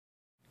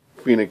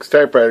Phoenix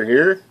Typewriter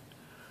here.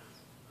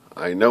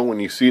 I know when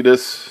you see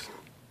this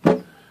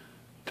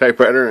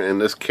typewriter in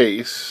this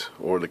case,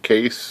 or the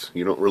case,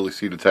 you don't really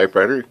see the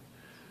typewriter,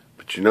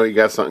 but you know you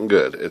got something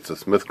good. It's a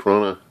Smith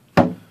Corona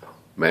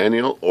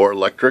manual or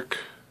electric.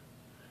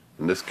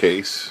 In this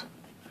case,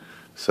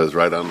 it says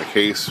right on the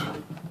case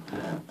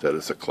that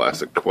it's a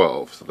classic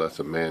 12, so that's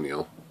a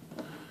manual.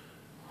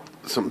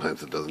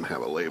 Sometimes it doesn't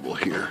have a label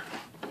here,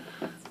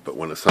 but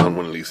when it's on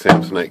one of these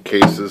Samsonite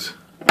cases,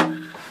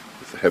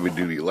 it's a heavy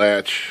duty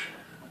latch,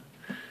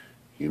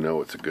 you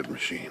know it's a good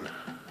machine.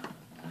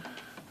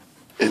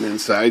 And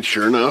inside,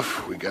 sure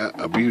enough, we got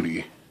a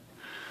beauty.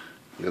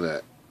 Look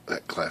at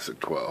that classic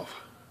 12.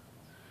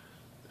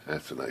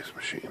 That's a nice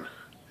machine.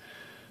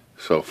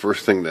 So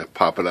first thing to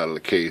pop it out of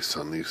the case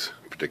on these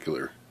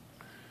particular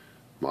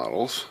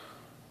models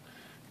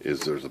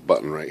is there's a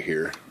button right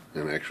here,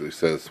 and it actually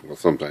says, well,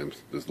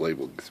 sometimes this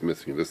label gets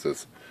missing. This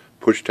says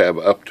push tab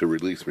up to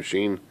release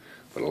machine,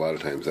 but a lot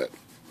of times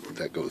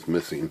that goes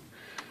missing.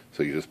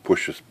 So you just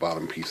push this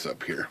bottom piece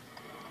up here,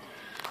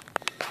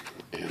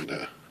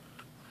 and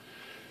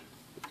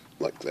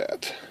like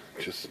that.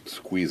 Just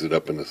squeeze it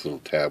up and this little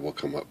tab will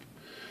come up.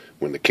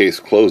 When the case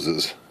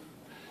closes,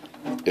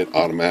 it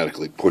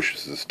automatically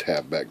pushes this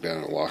tab back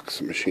down and locks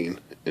the machine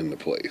into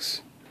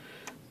place.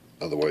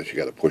 Otherwise you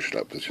got to push it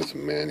up. It's just a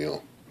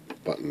manual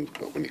button,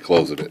 but when you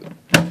close it,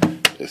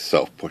 it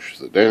self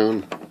pushes it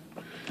down.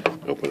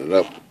 Open it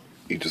up,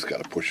 you just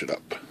got to push it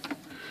up.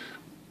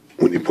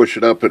 When you push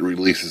it up, it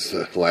releases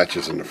the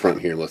latches in the front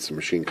here and lets the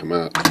machine come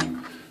out.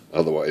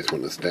 Otherwise,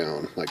 when it's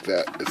down like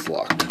that, it's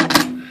locked.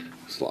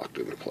 It's locked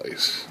into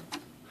place.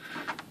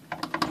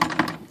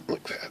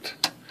 Like that.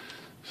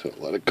 So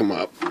let it come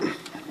up.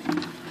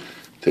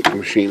 Take the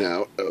machine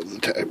out of the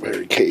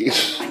typewriter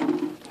case.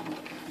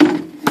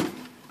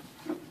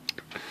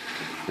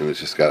 And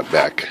it's just got a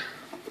back,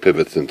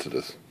 pivots into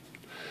this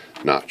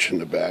notch in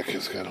the back.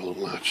 It's got a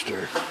little notch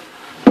there.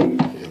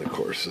 And of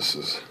course this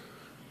is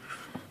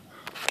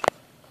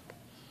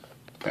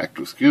packed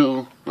with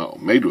skill. No,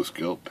 made with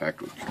skill,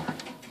 packed with skill.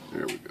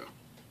 There we go.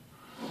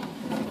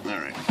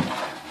 Alright.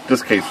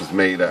 This case was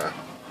made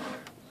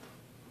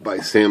by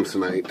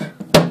Samsonite.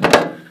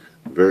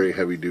 Very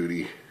heavy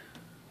duty.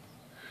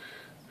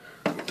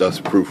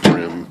 Dust proof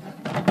rim.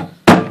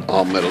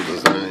 All metal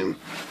design.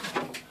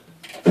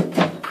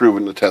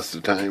 Proven the test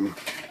of time.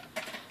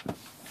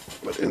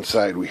 But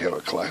inside we have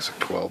a classic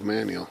 12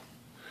 manual.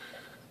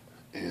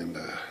 And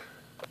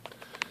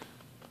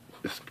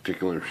this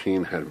particular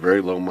machine had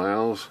very low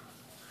miles.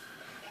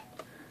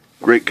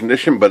 Great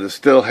condition, but it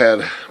still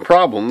had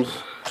problems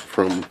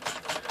from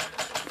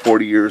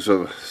 40 years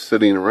of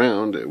sitting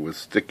around. It was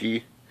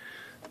sticky.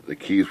 The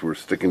keys were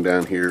sticking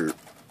down here.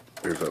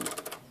 There's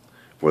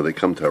where they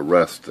come to a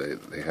rest,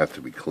 they have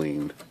to be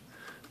cleaned.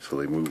 So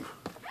they move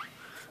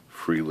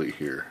freely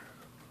here.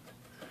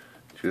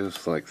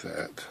 Just like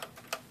that.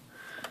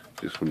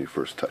 Just when you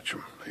first touch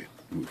them, they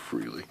move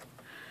freely.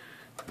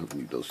 You don't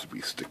need those to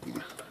be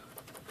sticking.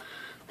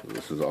 So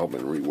this has all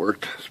been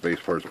reworked.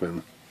 Spacebar's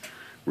been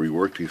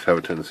reworked. These have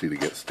a tendency to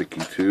get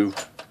sticky too.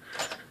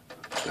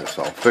 That's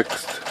all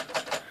fixed.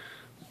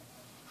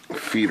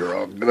 Feet are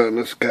all good on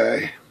this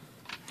guy.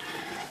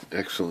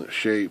 Excellent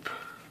shape.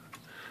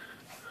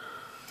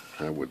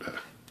 I would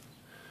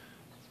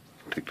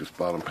take this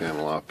bottom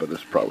panel off, but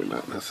it's probably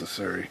not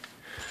necessary.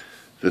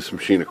 This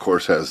machine, of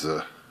course, has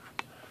a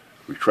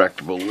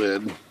retractable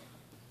lid.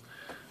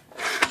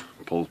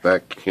 Pulls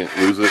back, you can't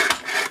lose it.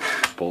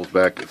 Pulls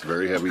back, it's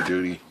very heavy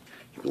duty.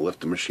 You can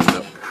lift the machine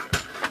up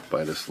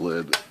by this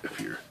lid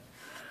if you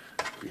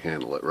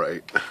handle it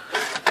right.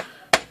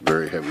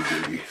 Very heavy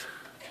duty.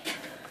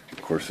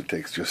 Of course, it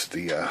takes just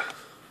the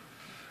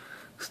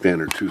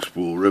standard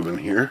 2-spool ribbon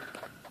here.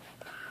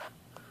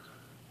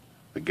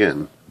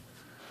 Again,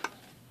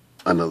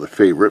 another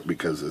favorite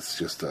because it's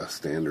just a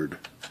standard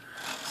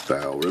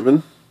style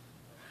ribbon.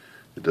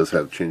 It does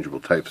have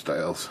changeable type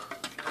styles.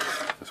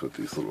 That's what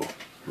these little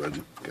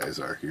red guys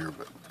are here,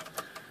 but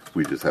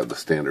we just have the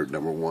standard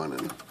 #1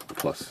 and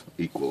plus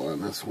equal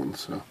on this one.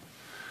 So,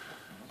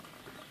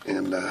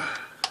 and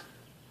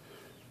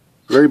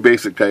very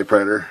basic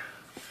typewriter.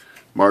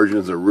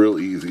 Margins are real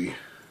easy.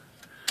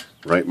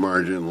 Right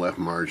margin, left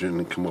margin,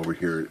 and come over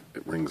here,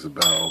 it rings a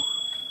bell.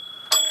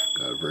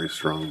 Got a very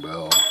strong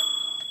bell.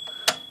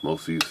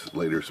 Most of these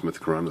later Smith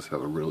Coronas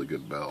have a really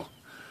good bell.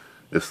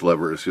 This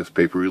lever is just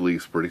paper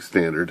release, pretty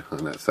standard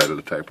on that side of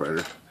the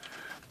typewriter.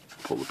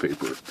 Pull the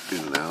paper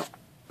in and out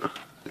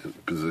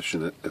and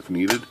position it if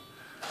needed.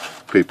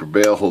 Paper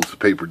bail holds the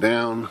paper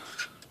down.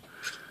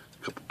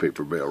 A couple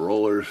paper bail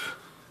rollers.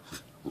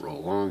 Roll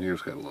along here,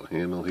 it's got a little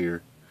handle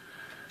here.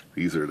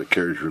 These are the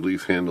carriage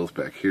release handles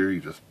back here. You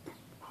just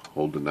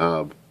hold the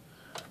knob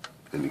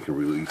and you can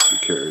release the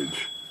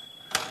carriage.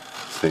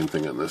 Same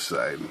thing on this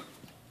side.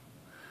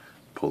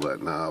 Pull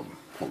that knob,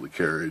 hold the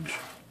carriage.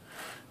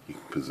 You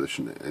can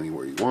position it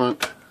anywhere you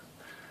want.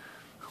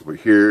 Over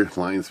here,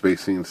 line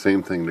spacing,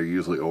 same thing. They're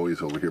usually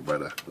always over here by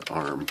the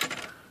arm. You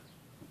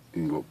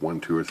can go up 1,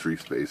 2, or 3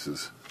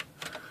 spaces.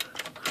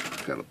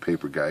 Got a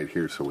paper guide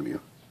here, so when you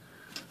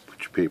put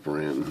your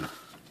paper in,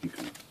 you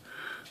can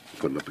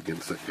put it up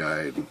against that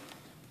guide and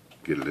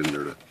get it in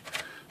there the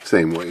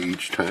same way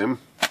each time.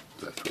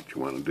 That's what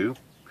you want to do.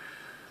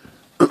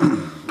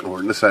 Or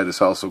on this side,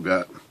 it's also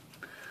got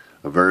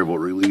a variable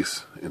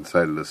release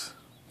inside of this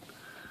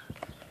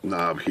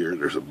knob here.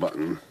 There's a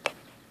button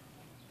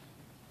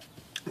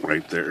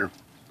right there.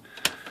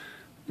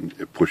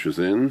 It pushes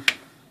in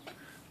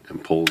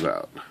and pulls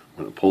out.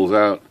 When it pulls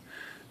out,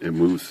 it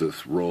moves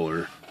this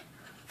roller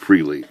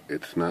freely.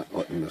 It's not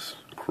letting this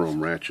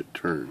chrome ratchet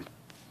turn.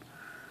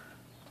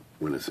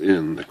 When it's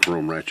in, the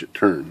chrome ratchet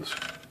turns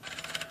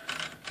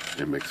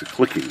and makes a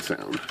clicking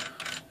sound.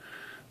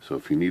 So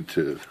if you need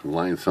to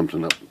line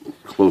something up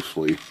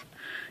closely,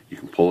 you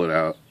can pull it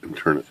out and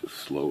turn it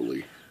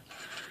slowly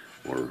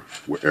or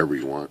wherever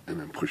you want, and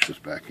then push this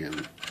back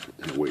in,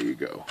 and away you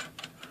go.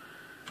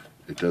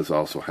 It does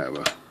also have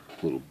a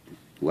little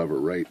lever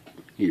right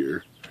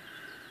here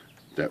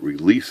that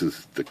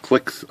releases the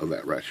clicks of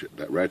that ratchet.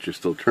 That ratchet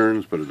still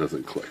turns, but it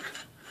doesn't click.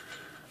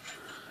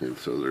 And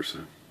so there's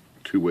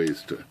two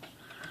ways to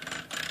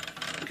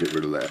get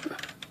rid of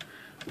that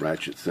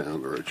ratchet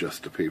sound or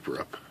adjust the paper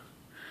up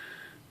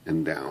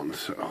and down.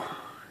 So,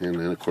 and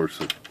then of course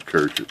the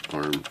carriage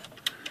arm,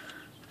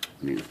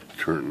 when you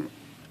turn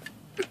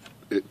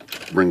it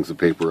brings the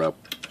paper up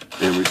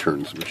and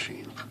returns the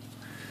machine.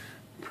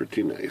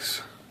 Pretty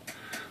nice.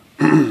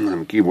 On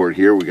the keyboard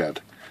here we got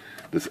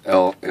this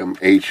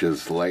LMH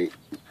is light,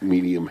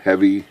 medium,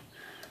 heavy.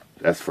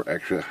 That's for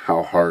extra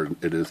how hard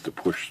it is to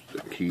push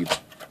the key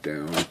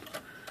down.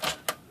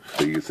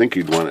 So you think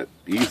you'd want it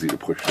easy to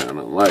push down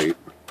on light.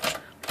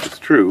 It's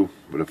true,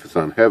 but if it's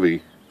on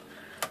heavy,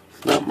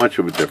 it's not much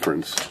of a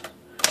difference.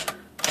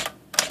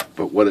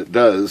 But what it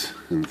does,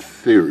 in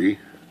theory,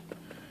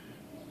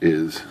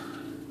 is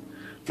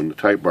when the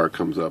type bar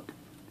comes up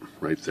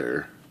right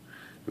there,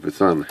 if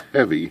it's on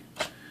heavy,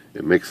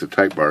 it makes the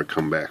type bar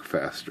come back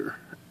faster.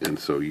 And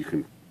so you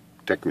can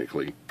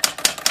technically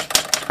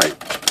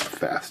type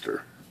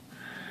faster.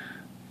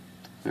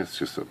 That's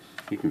just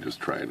you can just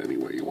try it any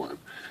way you want.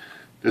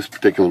 This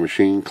particular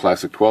machine,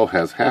 Classic 12,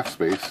 has half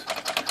space.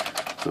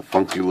 It's a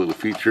funky little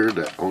feature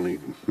that only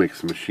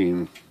makes the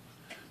machine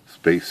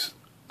space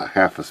a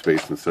half a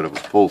space instead of a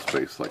full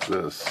space like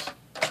this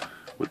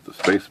with the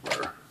space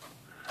bar.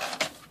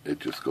 It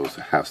just goes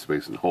to half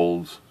space and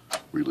holds,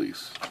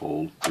 release,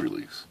 hold,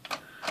 release.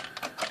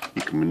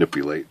 You can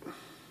manipulate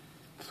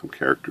some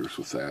characters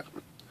with that.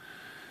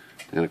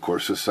 And of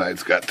course this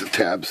side's got the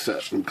tab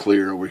set and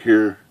clear over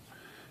here,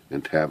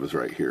 and tab is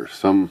right here.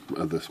 Some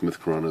of the Smith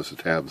Coronas, the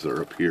tabs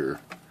are up here.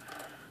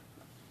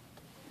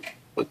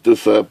 But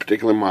this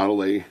particular model,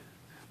 they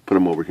put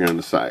them over here on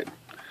the side.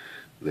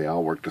 They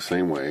all work the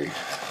same way.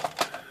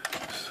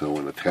 So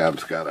when the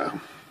tab's got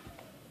a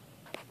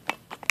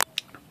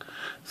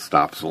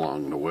stops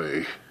along the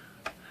way,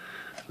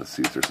 let's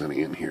see if there's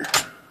any in here.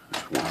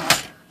 There's 1,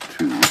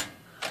 2,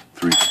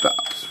 3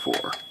 stops,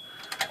 4.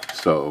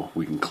 So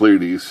we can clear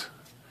these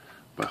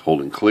by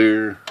holding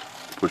clear,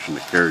 pushing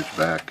the carriage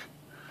back,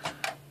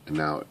 and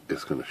now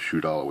it's going to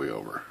shoot all the way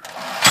over.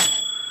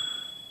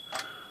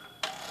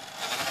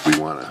 If we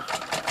want to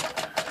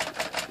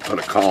put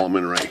a column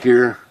in right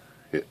here,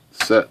 hit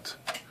set.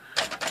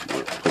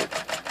 We'll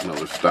put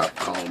another stop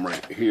column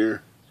right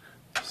here,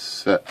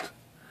 set.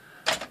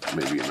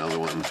 Maybe another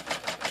one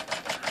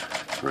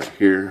right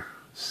here,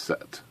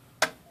 set.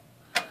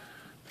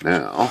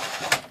 Now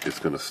it's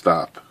going to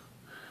stop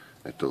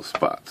at those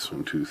spots,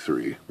 1, 2,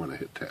 3, when I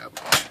hit tab.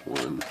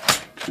 1,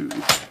 2,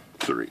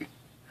 3.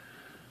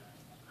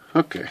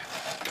 Okay,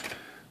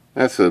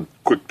 that's a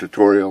quick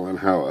tutorial on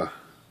how a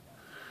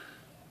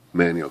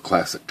manual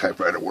classic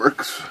typewriter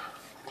works.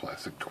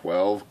 Classic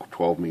 12.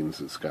 12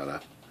 means it's got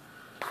a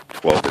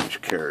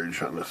 12-inch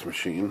carriage on this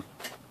machine,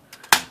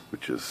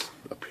 which is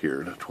up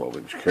here, the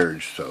 12-inch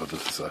carriage. So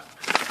this is a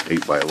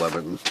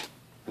 8x11.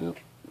 Yep.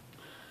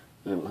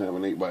 I don't have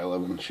an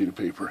 8x11 sheet of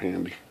paper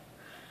handy.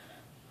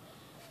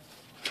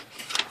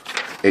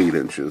 8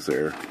 inches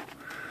there.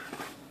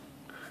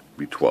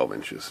 Be 12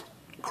 inches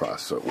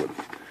across, so it would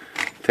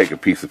take a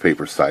piece of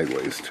paper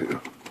sideways too.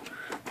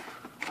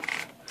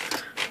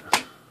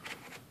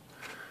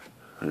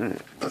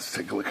 Alright, let's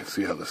take a look and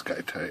see how this guy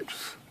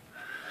types.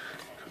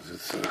 Because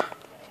it's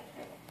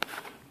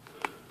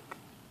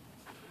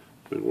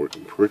been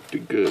working pretty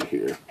good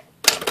here.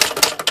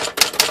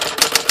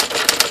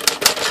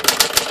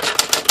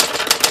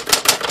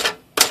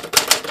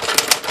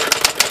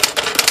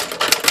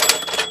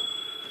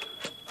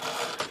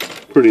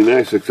 Pretty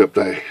nice, except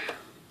I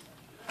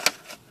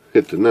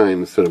hit the 9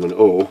 instead of an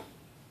O.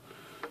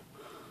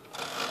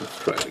 Let's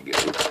try it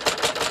again.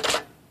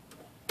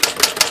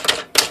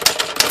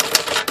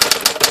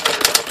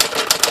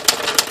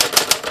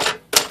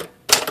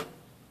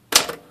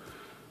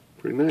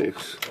 Pretty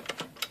nice.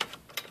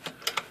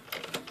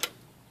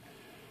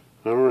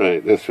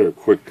 Alright, that's our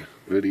quick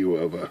video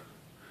of a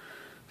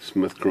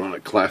Smith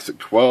Corona Classic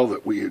 12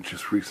 that we had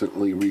just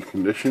recently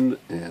reconditioned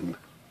and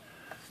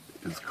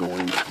is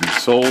going to be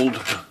sold.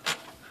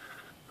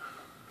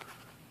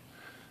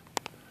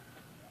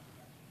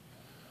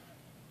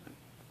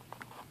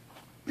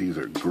 these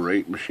are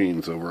great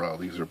machines overall.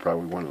 These are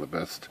probably one of the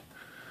best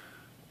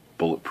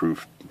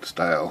bulletproof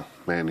style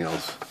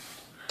manuals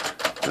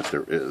that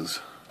there is.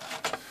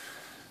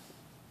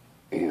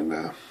 And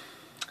have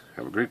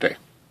a great day.